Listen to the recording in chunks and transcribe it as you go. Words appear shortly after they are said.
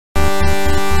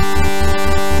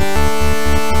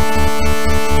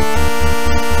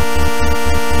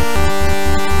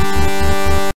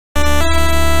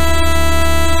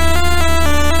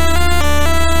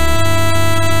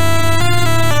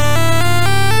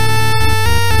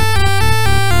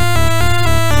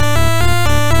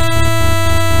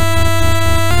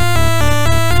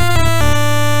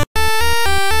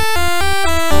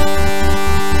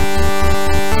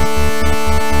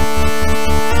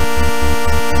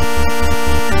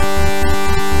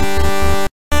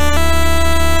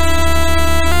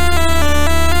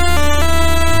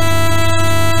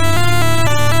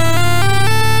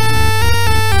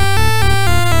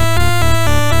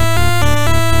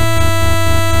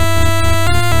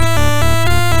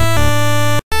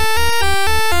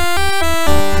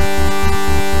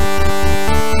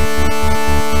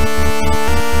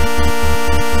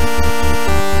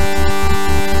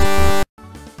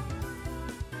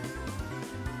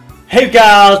Hey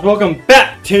guys, welcome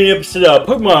back to an episode of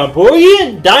Pokemon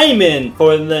Brilliant Diamond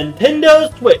for the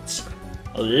Nintendo Switch.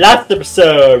 Last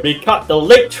episode, we caught the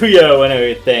Lake Trio and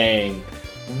everything.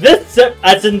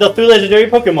 As in the 3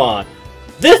 legendary Pokemon.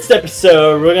 This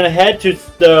episode, we're gonna head to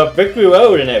the Victory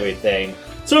Road and everything.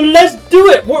 So let's do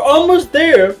it! We're almost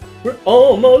there! We're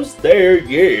almost there,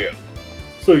 yeah!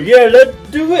 So yeah, let's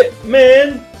do it,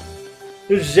 man!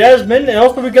 There's Jasmine, and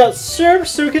also we got Surf,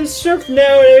 so we can surf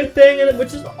now and everything,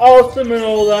 which is awesome and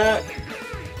all that.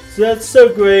 So that's so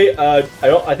great. I think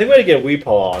we're gonna get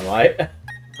Weepole on, right?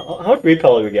 How much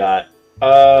Weepole do we got?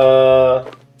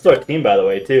 It's our team, by the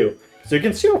way, too. So you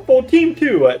can see our full team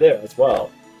too, right there as well.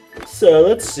 So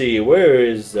let's see, where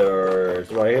is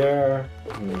ours? Right here.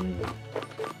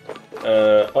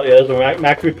 Oh yeah, there's a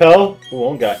Max Repel. Ooh,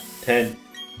 only got 10.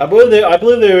 I believe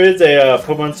there is a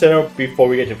Pokemon Center before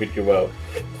we get to Victory Road,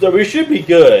 so we should be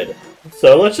good.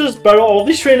 So let's just battle all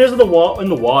these trainers in the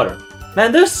water.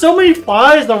 Man, there's so many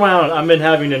flies around I've been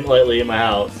having lately in my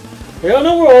house. I don't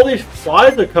know where all these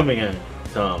flies are coming in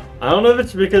from. I don't know if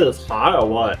it's because it's hot or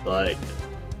what. Like,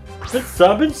 I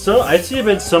see there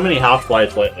been so many house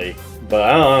flies lately, but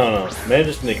I don't know. Maybe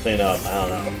just need to clean up. I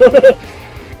don't know.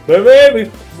 But man, we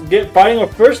get fighting our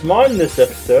first mon in this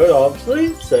episode,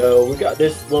 obviously. So we got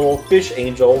this little fish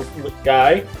angel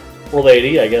guy, or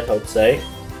lady, I guess I would say.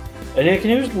 And you can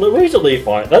use a leaf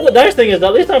on it. The nice thing is,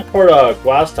 at least I'm port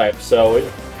glass type, so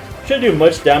it shouldn't do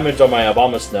much damage on my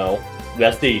Abomasnow.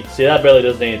 That's the see that barely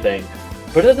does anything,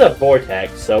 but it's a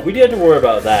vortex, so we didn't have to worry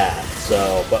about that.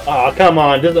 So, but oh come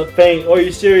on, doesn't faint? Are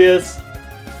you serious?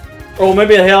 Oh,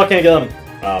 maybe the hail can't get him.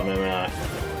 Oh, maybe not.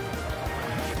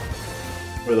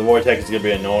 Where the vortex is gonna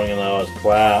be annoying and that was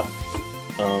crap.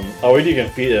 Oh, we can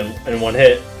feed him in one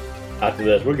hit. After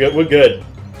this, we're good. We're good.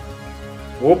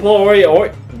 Whirlpool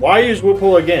why use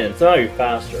Whirlpool again? It's not even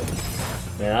faster.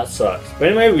 Man, that sucks. But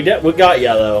anyway, we got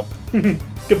ya though.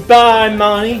 Goodbye,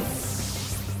 Monty.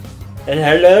 And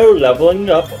hello, leveling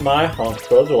up my Honchos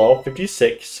to level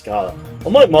 56. God,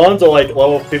 all my mons are like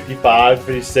level 55,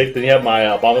 56. Then you have my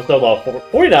Abomasnow level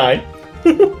 49.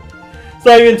 It's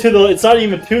not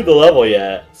even to the level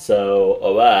yet. So,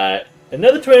 alright.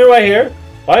 Another trainer right here.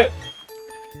 Alright.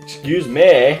 Excuse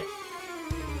me.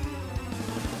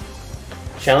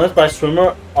 Challenged by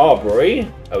swimmer Aubrey.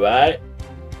 Alright.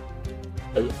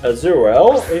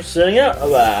 Azurel is sitting out.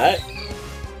 Alright.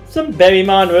 Some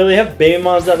Babymon, really? Have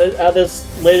Babymons at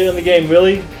this later in the game,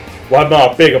 really? Why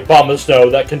not a big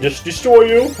Abomasnow that can just destroy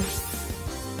you?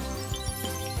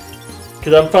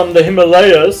 Because I'm from the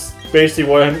Himalayas. Basically,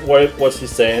 what's he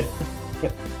saying?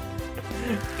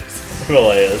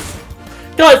 Himalayas.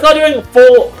 God, it's not doing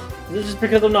full. This is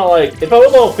because I'm not like. If I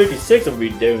was level 56, it would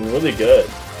be doing really good.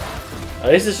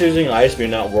 At least it's using Ice Beam,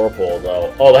 not Whirlpool,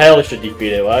 though. Oh, the Hail should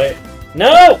defeat it, right?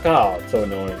 No! God, it's so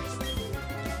annoying.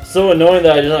 So annoying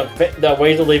that that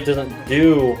Razor Leaf doesn't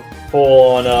do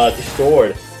full on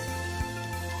Destroyed.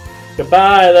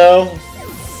 Goodbye, though.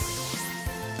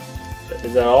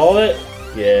 Is that all of it?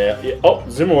 Yeah. Oh,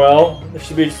 Zoomerwell. There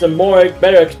should be some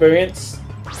better experience.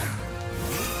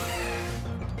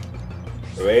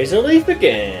 Razor Leaf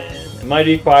again. It might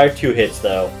require 2 hits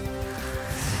though.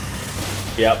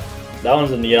 Yep. That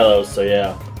one's in the yellow, so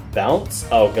yeah. Bounce?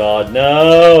 Oh god,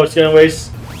 no! It's gonna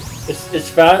waste. It's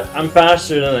fast. I'm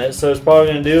faster than it, so it's probably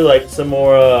gonna do like some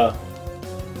more.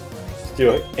 Let's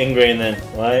do Ingrain then,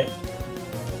 right?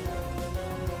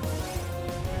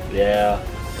 Yeah.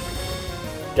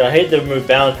 I hate the move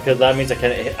bounce because that means I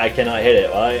cannot hit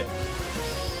it, right?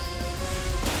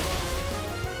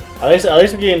 At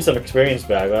least we're getting some experience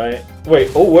back, right?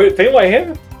 Wait, oh wait, faint right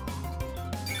here?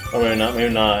 Oh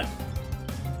maybe not.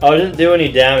 Oh, it doesn't do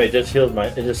any damage, it just heals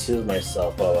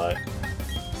myself, alright.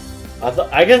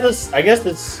 I guess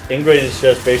this Ingrain is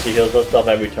just basically heals stuff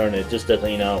every turn, it just doesn't,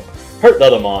 you know, hurt the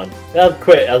other mon. That'll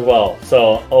quit as well.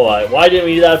 So, alright, why didn't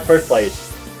we do that in the first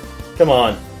place? Come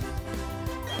on.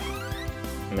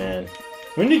 Man,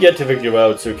 we need to get to Victory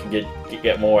Road so we can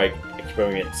get more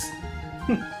experience.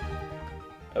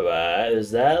 Alright,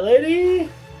 is that lady?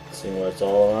 Let's see what's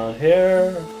all around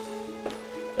here.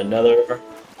 Another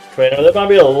trainer. There might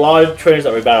be a lot of trainers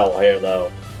that we battle here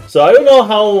though. So I don't know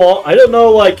how long. I don't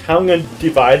know like how I'm gonna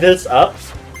divide this up.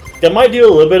 I might do a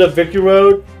little bit of Victory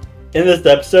Road in this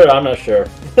episode. I'm not sure.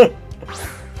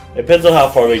 Depends on how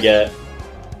far we get.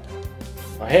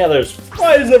 Oh, hey, there's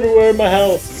flies everywhere in my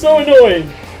house. So annoying.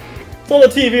 It's on the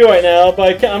TV right now,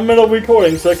 but I'm in a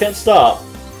recording, so I can't stop.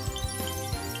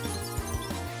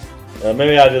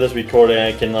 Maybe after this recording,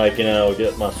 I can, like, you know,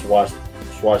 get my swash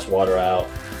water out.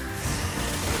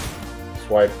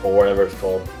 Swipe, or whatever it's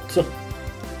called.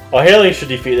 Oh, Hailing should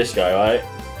defeat this guy, right?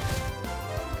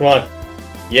 Come on.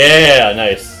 Yeah,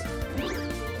 nice.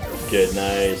 Good,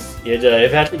 nice. You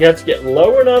have to get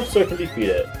lower enough so it can defeat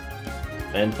it.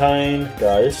 Mentine,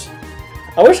 guys.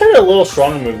 I wish I had a little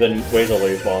stronger move than Razor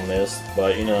Leaf on this,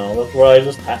 but you know, that's where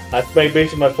I make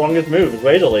basically my strongest move is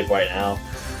Razor Leaf right now.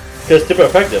 Because it's super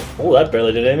effective. Oh, that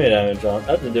barely did any damage on it.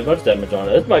 That didn't do much damage on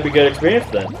it. This might be good experience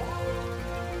then.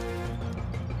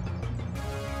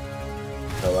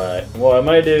 Alright, what I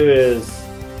might do is...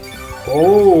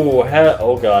 Oh,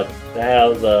 oh god. That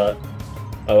has,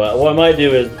 what I might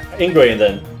do is Ingrain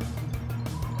then.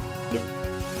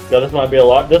 Yeah, this might be a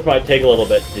lot. This might take a little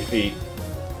bit to defeat.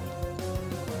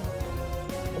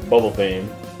 Bubble Beam.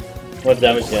 What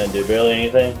damage is it gonna do? Barely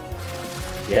anything?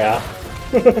 Yeah.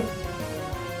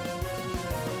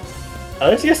 At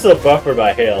least he gets still buffered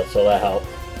by Hail, so that helps.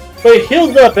 But he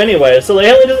heals up anyway, so the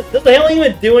Hail does the Hail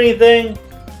even do anything?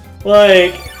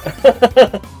 Like...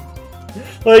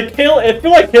 like, Hail, I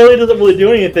feel like Hail doesn't really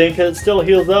do anything because it still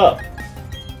heals up.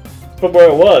 From where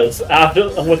it was, after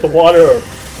with the water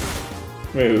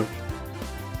move.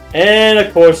 And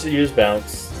of course, it used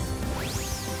Bounce.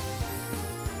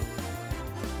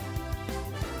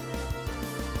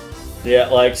 Yeah,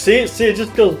 like, see, it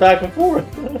just goes back and forth.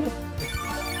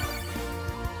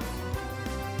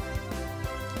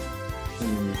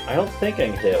 I don't think I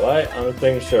can hit, right? I'm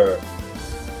thinking sure.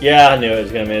 Yeah, I knew it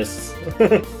was gonna miss.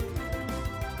 I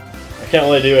can't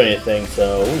really do anything,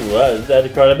 so ooh, that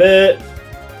did quite a bit.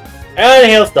 And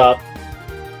he'll stop.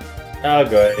 Oh,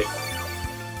 great.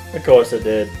 Of course it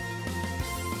did.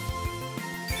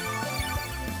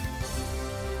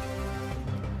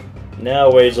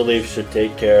 Now Razor Leaf should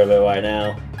take care of it right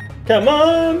now. Come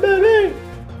on, baby!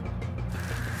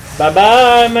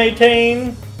 Bye-bye,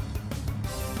 Maintain!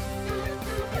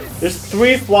 There's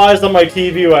 3 flies on my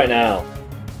TV right now.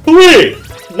 3!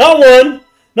 Not 1,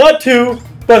 not 2,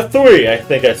 but 3 I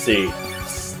think I see.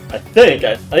 At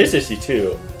least I see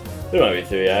 2. There might be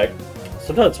 3,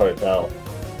 sometimes it's hard to tell.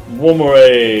 One more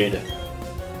raid.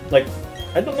 Like,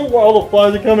 I don't know where all the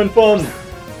flies are coming from.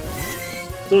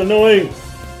 So annoying.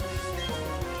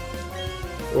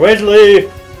 Razor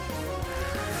Leaf!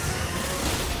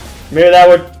 Maybe that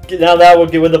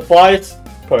would get with the flies?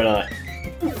 Probably not.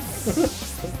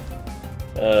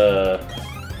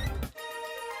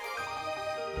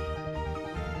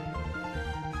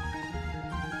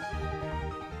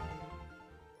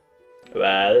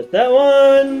 There's that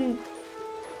one!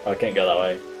 Oh, I can't go that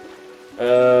way.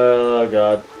 Oh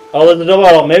god. Oh, there's a double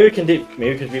battle. Maybe we can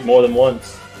beat more than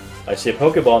once. I see a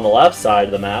Pokeball on the left side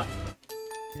of the map.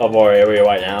 Of our area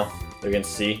right now. You can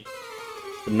see.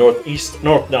 The northwest,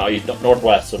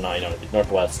 so no, you know,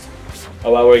 northwest.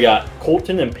 Oh, well, we got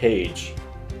Colton and Paige.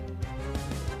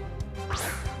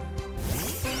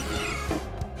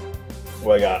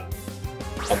 What I got?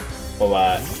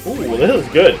 Ooh, this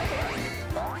is good.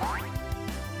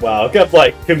 Wow, I've got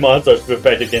like 2 monsters to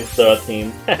effect against the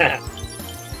team. Let's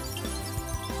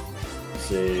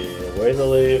see, Razor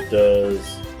Leaf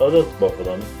does... Oh, does both of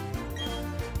them.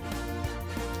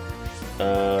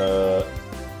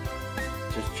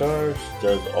 Discharge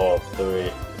does all 3.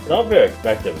 It's not very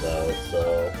effective though,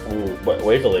 so... Ooh, what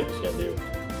Razor Leaf is gonna do?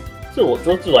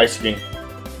 Let's do Ice Screen.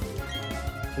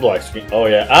 Ice Screen. Oh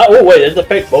yeah. Oh wait, does it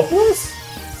affect both of us?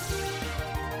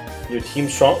 Your team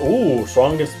strong. Ooh,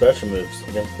 strong against special moves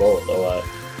against both. Oh,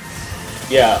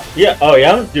 yeah. Oh,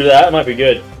 yeah. Do that. It might be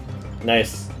good.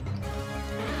 Nice.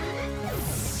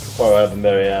 Or I have a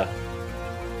better. Yeah.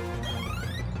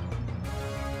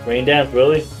 Rain dance,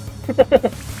 really?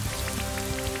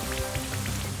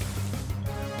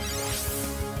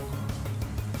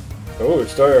 Ooh,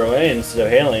 started rain instead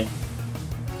of hailing.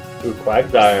 Ooh,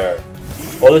 Quagsire.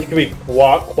 Oh, this can be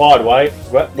quad. Why?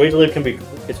 Razor Leaf can be.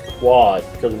 It's quad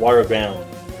because water ground.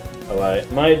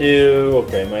 Alright, might do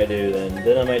then.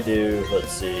 Then I might do,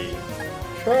 let's see.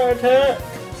 Try attack.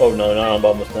 Oh no, not on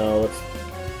Bubbles now. Let's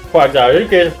Quagsire. In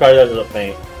case if Quagsire doesn't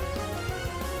faint.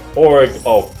 Or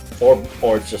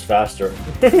it's just faster.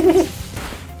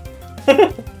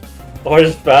 Or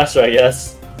just faster, I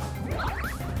guess.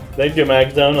 Thank you,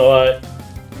 Magzone. Alright.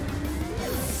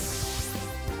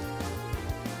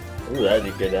 Ooh, that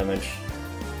did good damage.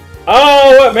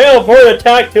 Oh, what? Meryl for an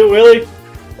attack too, really?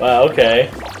 Wow,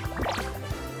 okay.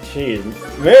 Jeez,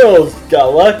 Meryl's got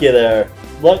lucky there.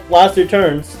 Last 2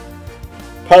 turns.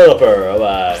 Pelipper,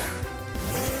 alright.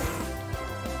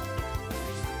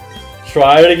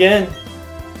 Try it again.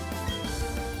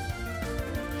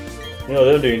 You know,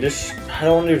 they're doing this. I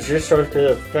don't want to do discharge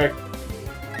to effect.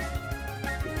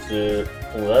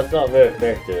 Well, that's not very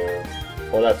effective.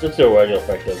 Well, that's just a regular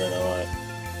effective then, alright.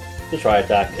 Just try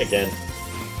attack again.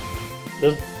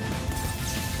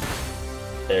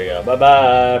 There you go.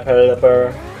 Bye-bye,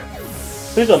 Predator.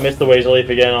 Please don't miss the Wager Leaf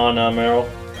again on Meryl.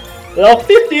 They're all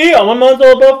 50! Oh, my mom's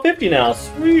all above 50 now.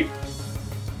 Sweet!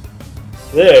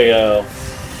 There you go.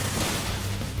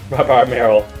 Bye-bye,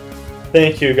 Meryl.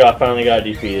 Thank you, finally got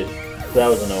defeated. That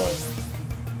was annoying.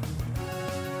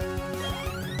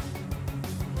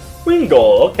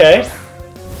 Wingull, okay.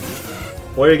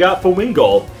 What do you got for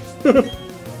Wingull?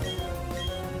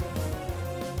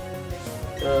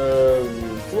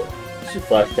 Shoot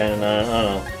Flash Cannon, I don't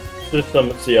know.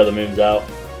 Just see other moves out.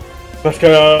 Flash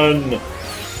Cannon!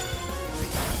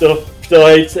 Still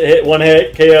hit one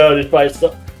hit KO despite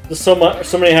just so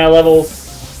many high levels.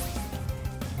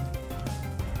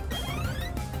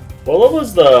 What level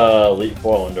was the Elite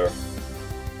Four under?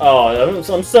 Oh,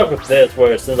 I'm stuck with this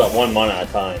where it sends out one mana at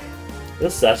a time.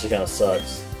 This actually kind of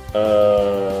sucks.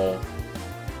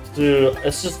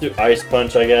 Let's just do Ice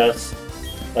Punch, I guess.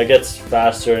 That gets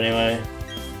faster anyway.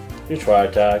 Do Try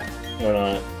Attack. Why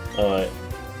not? Alright.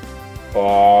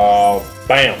 Oh,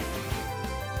 bam!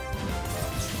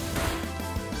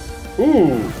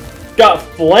 Ooh! Got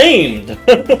flamed!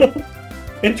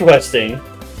 Interesting.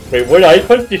 Wait, would Ice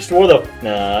Punch destroy the...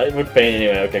 Nah, it would faint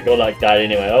anyway. Okay, Golduck died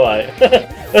anyway. Alright.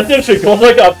 That's interesting.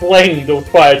 Golduck got flamed with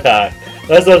Try Attack.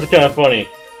 That's actually kind of funny.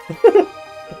 It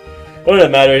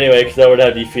wouldn't matter anyway, because I would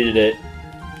have defeated it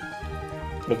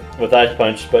with Ice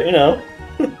Punch, but you know.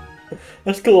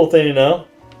 That's a cool little thing to know.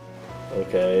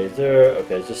 Okay,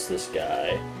 okay, it's just this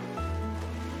guy.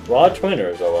 Raw Trainer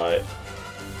is alright.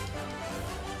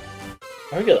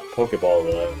 How do I get a Pokeball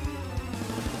over there?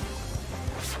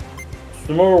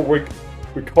 Some more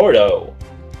Ricardo.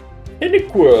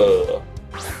 Iniqua.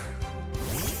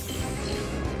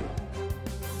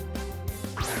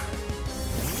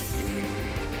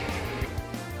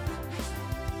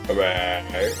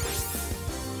 Alright.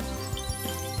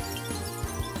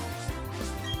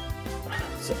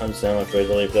 I understand what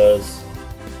Razor Leaf does.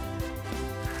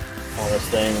 On this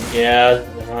thing. Yeah,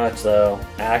 how much though?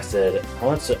 Acid. How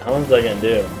much is that gonna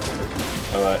do?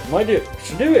 Alright.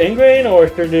 Should I do Ingrain or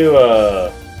should I do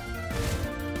well,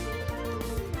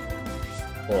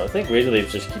 I think Razor Leaf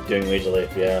just keep doing Razor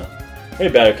Leaf, yeah.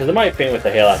 Maybe better, because it might faint with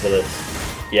the hail after this.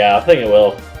 Yeah, I think it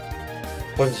will.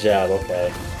 What's jab,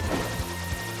 okay.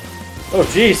 Oh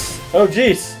jeez! Oh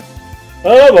jeez!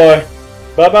 Oh boy!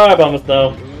 Bye bye, Bumble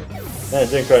Snow. Man,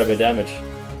 it's doing quite a bit of damage.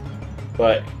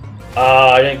 But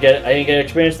I didn't get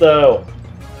experience though.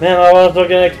 Man, I was still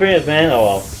getting experience, man. Oh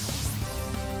well.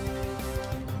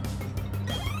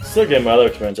 Still getting my other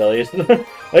experience at least. At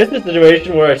least the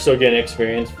situation where I still get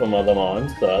experience from other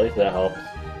mons, so at least that helps.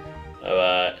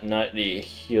 Not the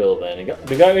heal then.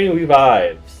 We got any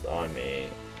revives on me.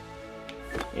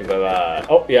 Bye-bye.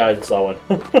 Oh yeah, I just saw one.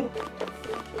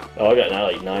 Oh, I got now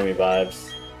like 9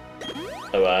 revives.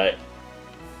 Alright.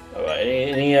 Alright,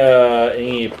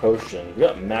 any potions? We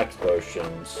got max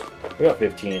potions. We got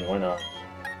 15, why not?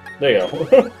 There you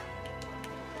go.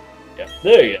 Yeah,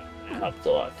 there you go. That helps a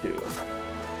lot too.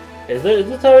 Is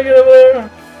this how I get over there?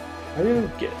 How do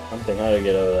you get something? How do I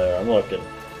get over there? I'm looking.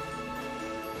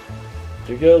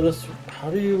 Do you go this? How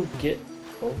do you get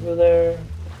over there?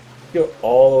 Go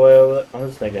all the way over there? I'm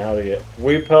just thinking how to get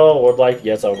repel would like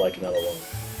yes I would like another one.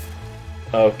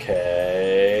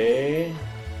 Okay.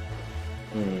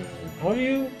 How do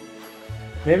you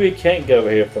maybe you can't go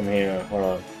over here from here. Hold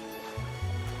on.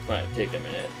 Might take a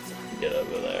minute to get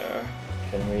over there.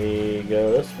 Can we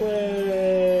go this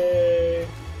way?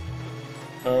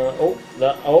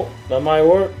 That might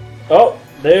work. Oh,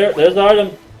 there's the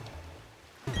item.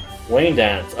 Rain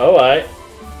Dance. Alright.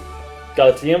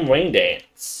 Got to see him Rain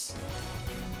Dance.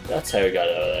 That's how we got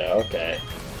it over there. Okay.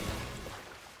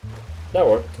 That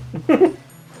worked.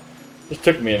 Just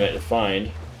took me a minute to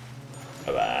find.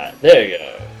 Alright, there you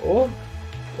go. Oh.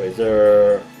 Wait, is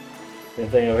there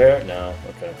anything over here? No,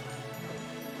 okay.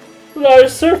 A lot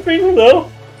of surfing though.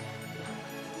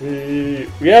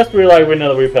 Yes, we like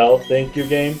another repel. Thank you,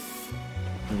 game.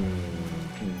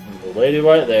 The lady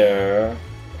right there.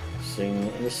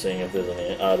 Let's sing if there's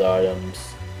any other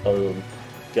items. Oh,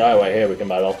 guy right here we can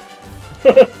battle.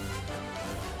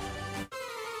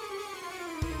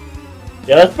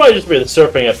 Yeah, that's probably just be the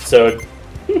surfing episode.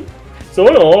 So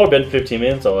it's only been 15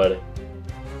 minutes already.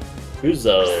 Who's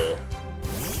Go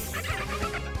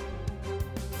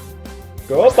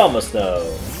up on the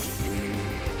snow.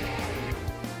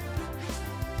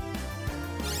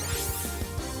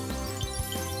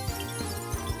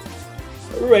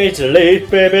 Razor Leaf,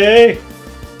 baby!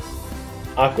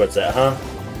 Aqua's that, huh?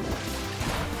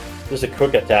 Just a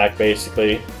quick attack,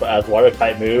 basically, but as water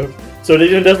type move. So it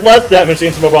even does less damage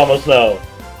against Mobama Snow.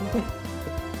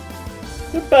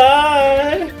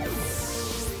 Goodbye!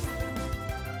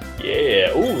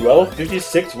 Yeah, ooh, level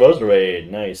 56 Rose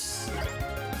Raid. Nice.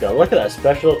 Gotta look at that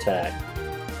special attack.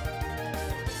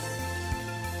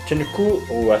 Chindaku.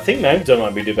 Ooh, I think Mag Zone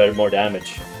might be doing better, more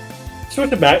damage.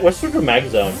 What's with the Mag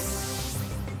Zone?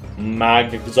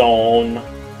 Mag Zone.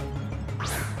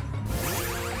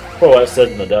 For what it says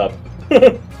in the dub.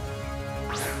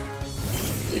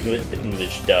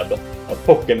 English dub. A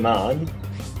Pokemon.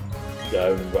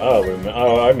 Yeah,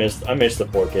 I missed the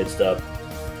 4K dub.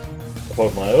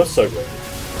 Pokemon, it was so good.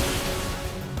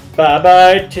 Bye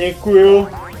bye, Tinkeroo.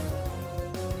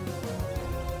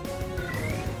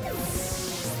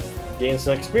 Gain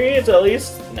some experience at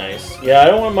least. Nice. Yeah, I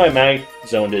don't want my Mag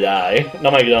Zone to die.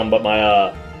 Not my Zone, but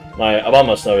my my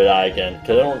Obama Snow to die again.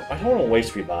 Cause I don't want to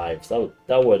waste revives.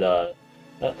 That would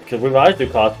because revives do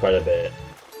cost quite a bit.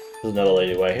 There's another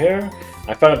lady right here.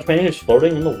 I found a plane who's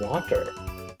floating in the water.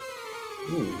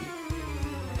 Ooh.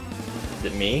 Is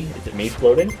it me? Is it me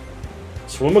floating?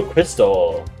 Swim a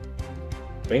crystal.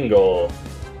 Bingo.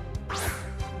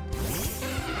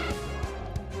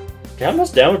 Okay, how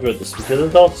much damage with this? Because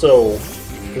it's also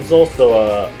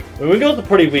Wingo's a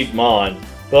pretty weak mon,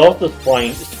 but also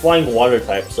it's flying water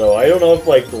type, so I don't know if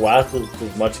like the last is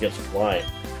as much against flying.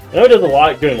 I know it does a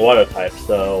lot doing water type,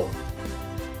 so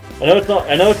I know it's not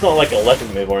like an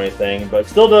electric move or anything, but it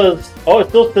still does. Oh, it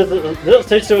still says it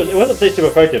wasn't say super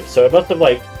effective, so it must have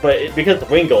like, because the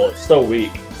Wingo is so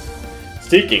weak.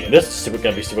 Seeking, this is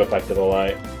gonna be super effective,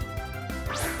 alright.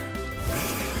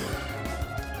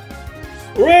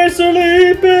 Razor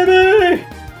Leap, baby!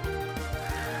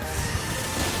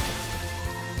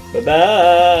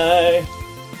 Bye-bye!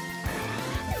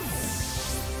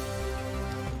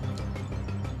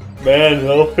 Man,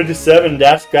 level 57,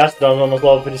 Dash Gastrodon's almost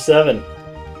level 57.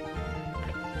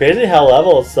 Crazy how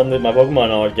levels some of my Pokemon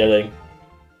are getting.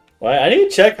 Well, I need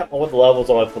to check what the levels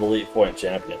are for the Elite Four and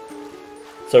Champion.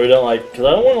 So we don't like, because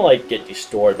I don't want to like get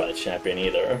destroyed by the champion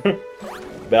either.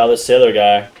 Battle this sailor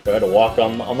guy. Try to walk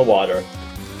on the water.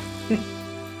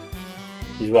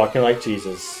 He's walking like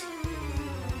Jesus.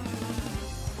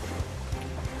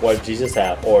 What did Jesus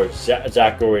have? Or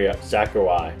Zachariah,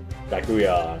 or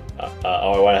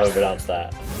whatever you pronounce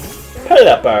that.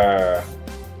 Pelipper!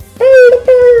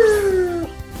 Pelipper!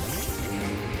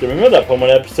 Do you remember that Pokemon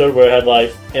episode where it had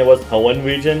like, it was Hoenn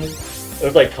region? It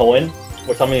was like Hoenn.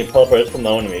 With how many Pelipper is from the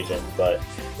own region, but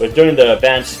it was during the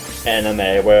advanced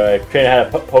anime where a trainer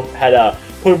had a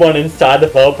put one inside the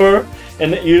Pelipper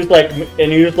and it used like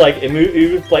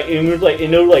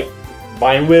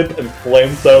Vine Whip and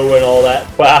Flamethrower and all that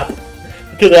crap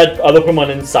because it had other Pokemon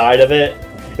inside of it.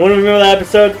 You want to remember that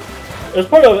episode? It was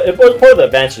part of the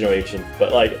advanced generation,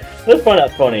 but like let's find out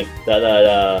funny that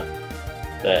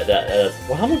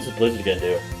well, how much is Blizzard gonna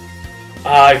do?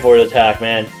 I avoided attack,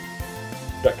 man.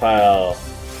 Pile.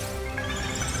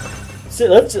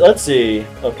 Let's see.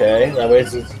 Okay, that way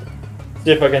see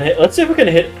if I can hit. Let's see if we can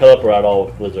hit Pelipper at all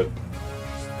with Blizzard.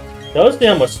 Let's see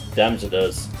how much damage it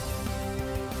does.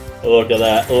 Look at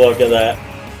that! Look at that!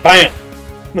 Bam!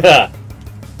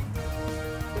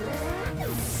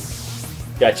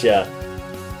 Gotcha.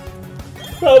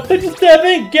 Oh,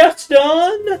 57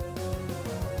 Gaston.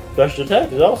 Special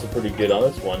attack is also pretty good on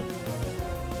this one.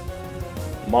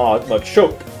 Magma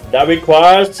Choke. That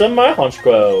requires some My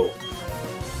Honchkrow.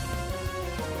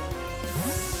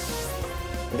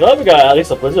 I'm glad we got at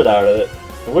least a Blizzard out of it.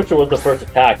 I wish it was the first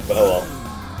attack, but oh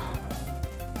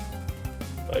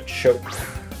well. A choke.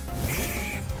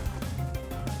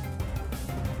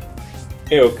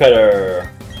 Ew, cutter.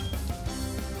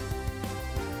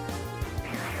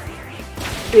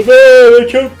 A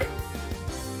choke.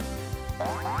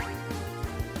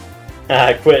 Ah,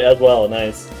 I quit as well.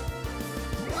 Nice.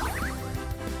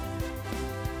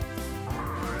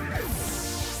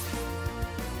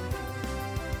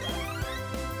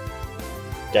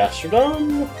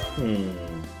 Gastrodon?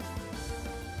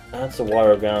 That's a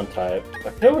water ground type. I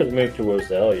could always move to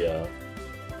Roselia.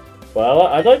 Well,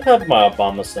 I'd like to have my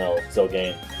Abomasnow still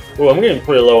gain. Ooh, I'm getting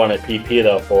pretty low on a PP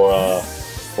though for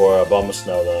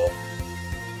Abomasnow though.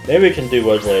 Maybe we can do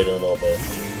Roselia in a little bit.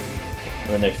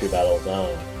 In the next few battles, I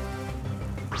don't know.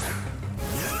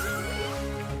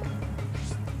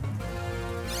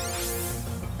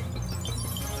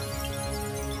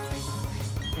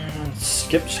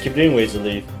 Skip doing Ways to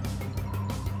Leave.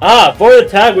 Ah! Forward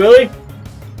attack, really?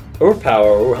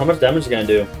 Overpower. Ooh, how much damage is it gonna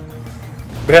do?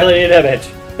 Barely any damage.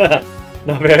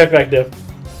 Not very effective.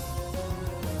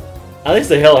 At least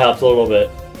the hail helps a little bit.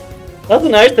 That's a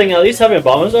nice thing, at least having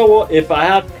bombs though, if I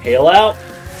have hail out,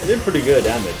 it did pretty good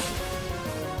damage.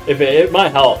 If it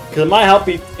might help. Because it might help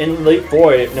me in Elite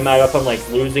Four no matter if I'm like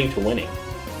losing to winning.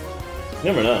 You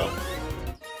never know.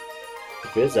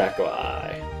 If it's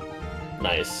Zachariah.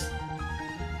 Nice.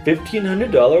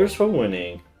 $1,500 for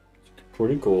winning.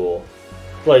 Pretty cool.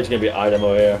 Like it's gonna be an item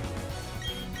over here.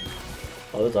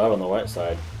 Oh, there's an item on the right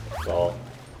side. That's all.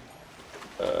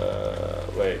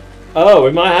 Wait. Oh,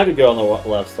 we might have to go on the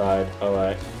left side. All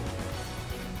right.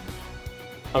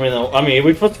 I mean,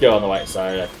 we're supposed to go on the right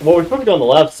side. Well, we're supposed to go on the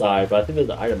left side, but I think there's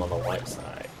an item on the right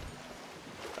side.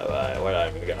 All right, what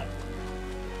item we got?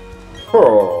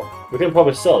 Pearl. We can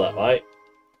probably sell that, right?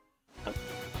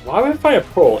 Why would I find a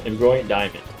pearl in brilliant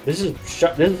diamond? This is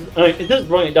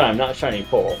brilliant diamond, not shiny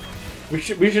pearl. We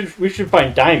should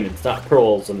find diamonds, not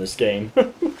pearls in this game.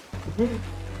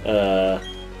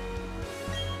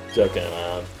 Joking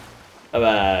around.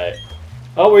 Alright.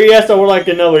 Oh, yes, I would like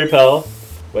to know, repel.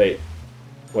 Wait.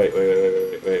 Wait.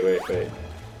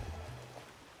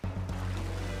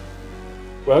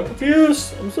 Well, I'm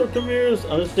confused. I'm so confused.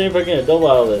 I'm just seeing if I can get a double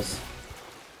out of this.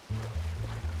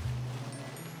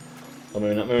 Oh,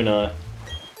 maybe not. Maybe not.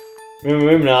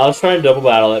 Maybe not. I was trying to double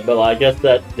battle it, but I guess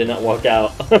that did not work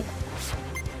out.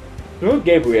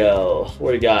 Gabriel.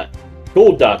 What do you got?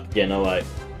 Gold Duck again. Alright.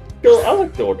 I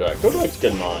like Gold Duck. Gold Duck's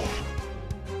good mod.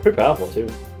 Pretty powerful too.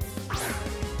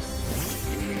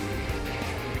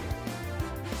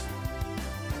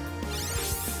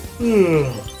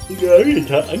 Yeah, I'm getting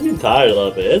tired a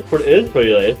little bit. It's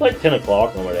pretty late. It's like 10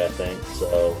 o'clock already, I think.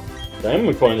 So I'm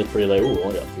recording this pretty late. Ooh,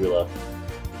 only got 3 left.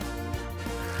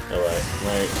 Alright,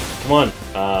 come on.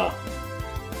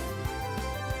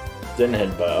 Didn't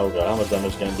headbutt. Oh god, how much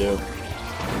damage can I do?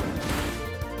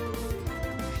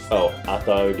 Oh, I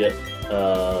thought I would get.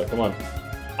 Come on.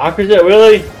 Accuracy,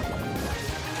 really?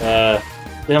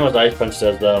 See how much Ice Punch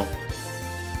does though.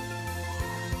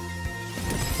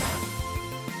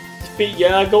 Speed,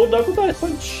 yeah, Gold Duck with Ice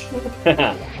Punch.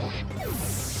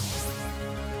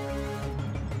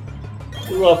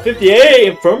 Well, 58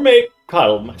 Infirmate.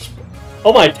 God,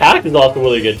 my attack is also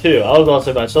really good too. I was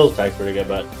also my soul attack pretty good,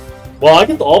 but well, I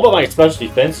guess all but my special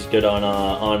defense is good on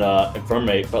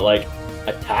Infirmate, but like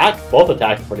attack, both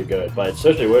attacks are pretty good, but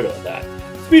especially weird attack.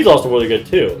 Speed's also really good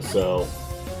too, so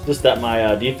just that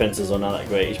my defenses are not that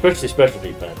great, especially special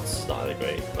defense is not that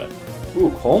great. But ooh,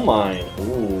 Coal Mine,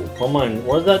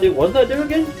 what does that do? What does that do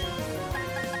again?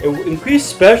 It increased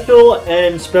special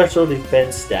and special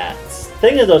defense stats.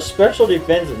 Thing is, though, special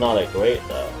defense is not that great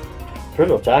though.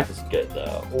 Critical attack is good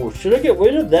though. Oh, should I get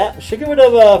rid of that? Should I get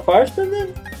rid of Fire Spin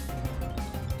then?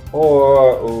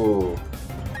 Or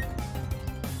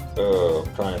I'm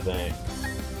trying to think.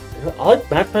 I like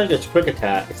Back Punch. It's quick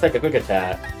attack. It's like a quick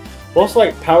attack. Also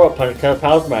like Power Up Punch kind of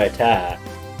powers my attack.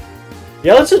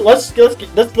 Yeah, let's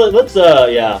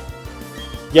yeah.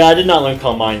 Yeah, I did not learn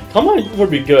Calm Mind. Calm Mind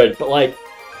would be good, but like,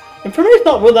 Infirmary's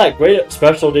not really that great at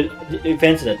special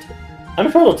defense in it. I'm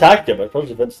a total attack but special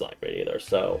defense is not great either.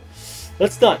 So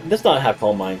let's not have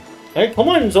Calm Mind. Calm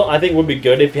Mind, I think, would be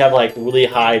good if you have like really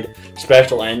high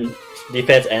special and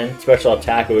defense and special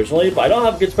attack originally, but I don't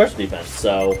have good special defense,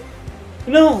 so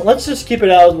you know, let's just keep it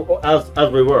as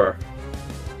we were.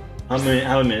 How many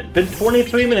minutes? Been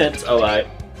 23 minutes. All right.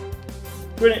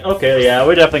 Okay, yeah,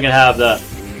 we're definitely gonna have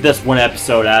this one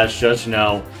episode as just, you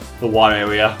know, the water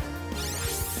area.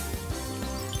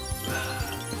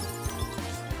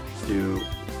 Do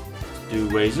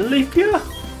Razor Leaf here? I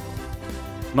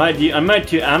might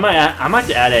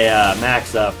add a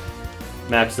max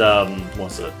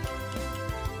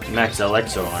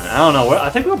elixir on it. I don't know. I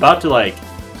think we're about to like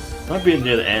might be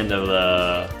near the end of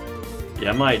the. Yeah,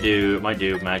 I might do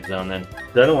max zone then.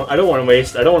 I don't want to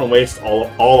waste all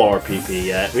our PP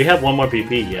yet. We have one more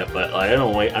PP yet, but like, I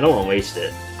don't want to waste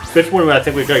it. Especially when I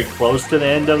think we're getting close to the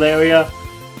end of the area.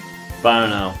 But I don't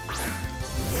know.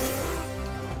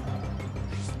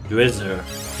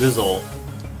 Drizzle.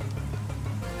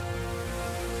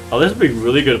 Oh, this would be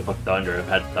really good for Thunder if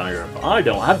I had Thunder. I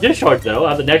don't have Discharge though. I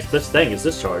have the next best thing is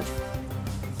Discharge.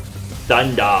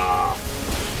 Thunder.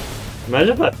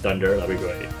 Imagine if I had Thunder, that'd be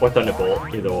great. Or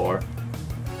Thunderbolt, either or.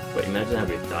 But imagine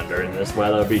having Thunder in this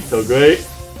weather, would be so great.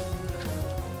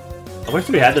 I wish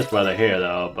we had this weather here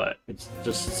though, but it's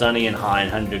just sunny and high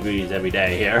and 100 degrees every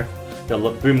day here.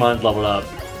 Got 3 months leveled up.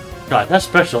 God, that's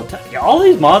special attack. Yeah, all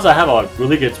these mods I have are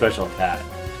really good special attack.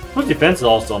 Plus defense is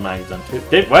also on Max Zone too.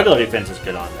 Regular defense is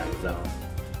good on Max Zone.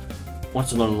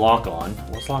 Once you learn Lock On.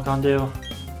 What's Lock On do?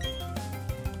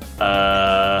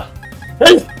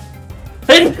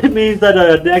 It means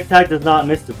that the attack does not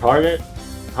miss the target.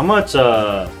 How much,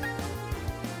 I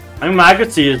mean, my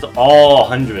accuracy is all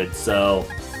 100, so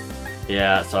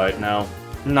yeah. Sorry, no,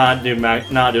 not do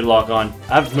Lock On.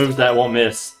 I have moves that won't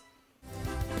miss.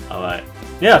 All right,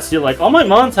 yeah. See, like all my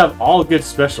mons have all good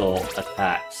special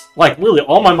attacks. Like really,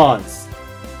 all my mons.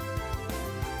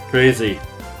 Crazy.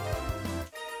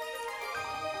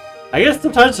 I guess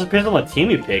sometimes it depends on what team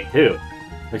you pick, too.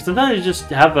 Like, sometimes you just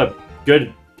have a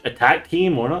good attack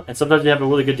team, or not, and sometimes you have a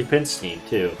really good defense team,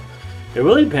 too. It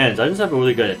really depends. I just have a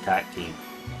really good attack team.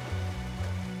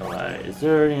 Alright, is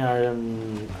there any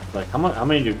item... Like, how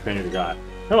many do trainers got?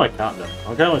 How do I count them?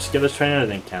 I'm gonna skip this trainer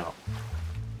and then count.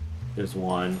 There's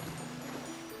one.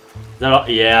 Is that all?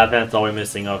 Yeah, that's all we're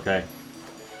missing. Okay.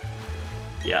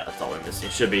 Yeah, that's all we're missing.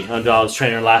 Should be. I'll do all this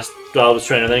trainer last. Do all this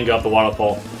trainer, then go up the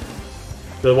waterfall.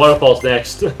 The waterfall's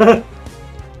next.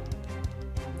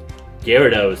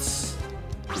 Gyarados.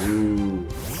 Ooh.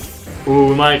 Ooh,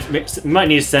 we might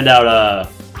need to send out a.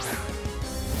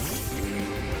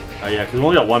 Oh yeah, because we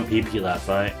only got one PP left,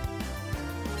 right?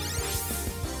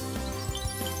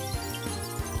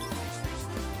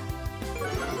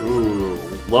 Ooh,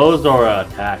 lows or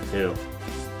attack too.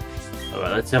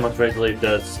 Alright, let's see how much Razor Leaf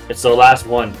does. It's the last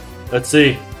one. Let's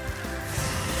see.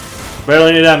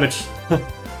 Barely any damage.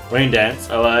 Rain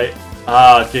Dance. Alright.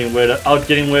 Ah, it's getting rid of. Oh, it's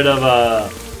getting rid of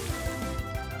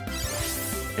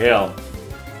Hail.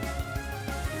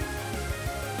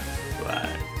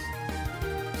 Right.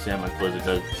 See how much Blizzard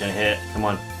does. Gonna hit. Come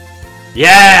on.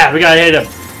 Yeah, we gotta hit him.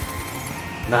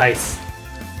 Nice.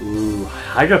 Ooh,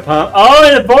 Hydro Pump. Oh,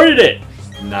 it avoided it.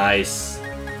 Nice.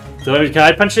 So can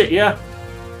I punch it? Yeah.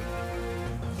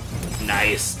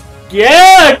 Nice.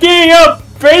 Yeah, getting up,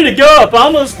 ready to go up.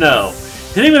 Almost no.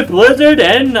 Hitting with Blizzard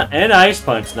and Ice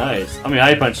Punch. Nice. I mean,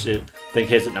 Ice Punch it think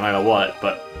hits it no matter what,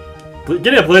 but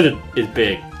getting a Blizzard is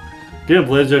big. Getting a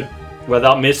Blizzard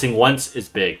without missing once is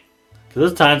big. Cause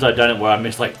there's times I've done it where I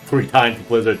missed like 3 times with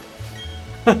Blizzard.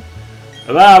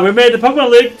 Wow, we made the Pokemon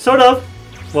League, sort of.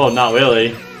 Well, not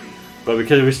really. But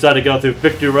because we started going through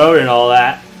Victory Road and all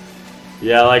that,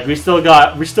 yeah, like we still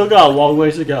got a long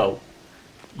ways to go.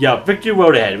 Yeah, Victory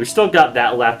Road ahead. We still got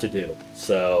that left to do.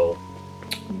 So,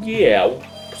 yeah.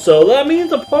 So that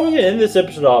means I'm probably gonna end this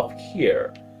episode off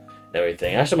here. And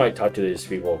everything. Actually, I might talk to these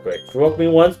people real quick. Provoked me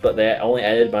once, but they only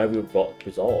added my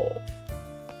resolve.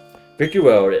 Victory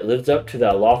Road. It lives up to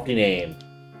that lofty name.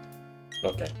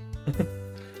 Okay.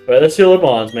 Alright, let's heal our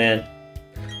bonds, man.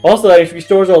 Also, it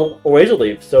restores our Razor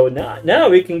Leaf, so now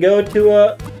we can go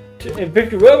to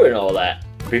Victory Road and all that.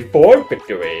 Before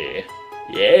victory.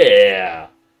 Yeah.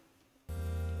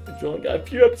 We've only got a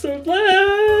few episodes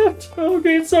left. Oh, we're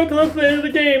getting so close to the end of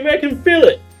the game. I can feel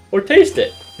it. Or taste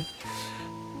it.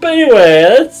 But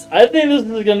anyway, I think this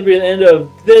is going to be the end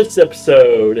of this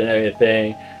episode and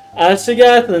everything. I'll see you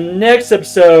guys in the next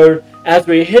episode as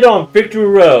we hit on Victory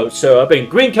Road. So I've been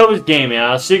GreenCobrasGaming.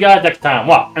 I'll see you guys next time.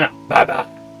 Wow.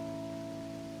 Bye-bye.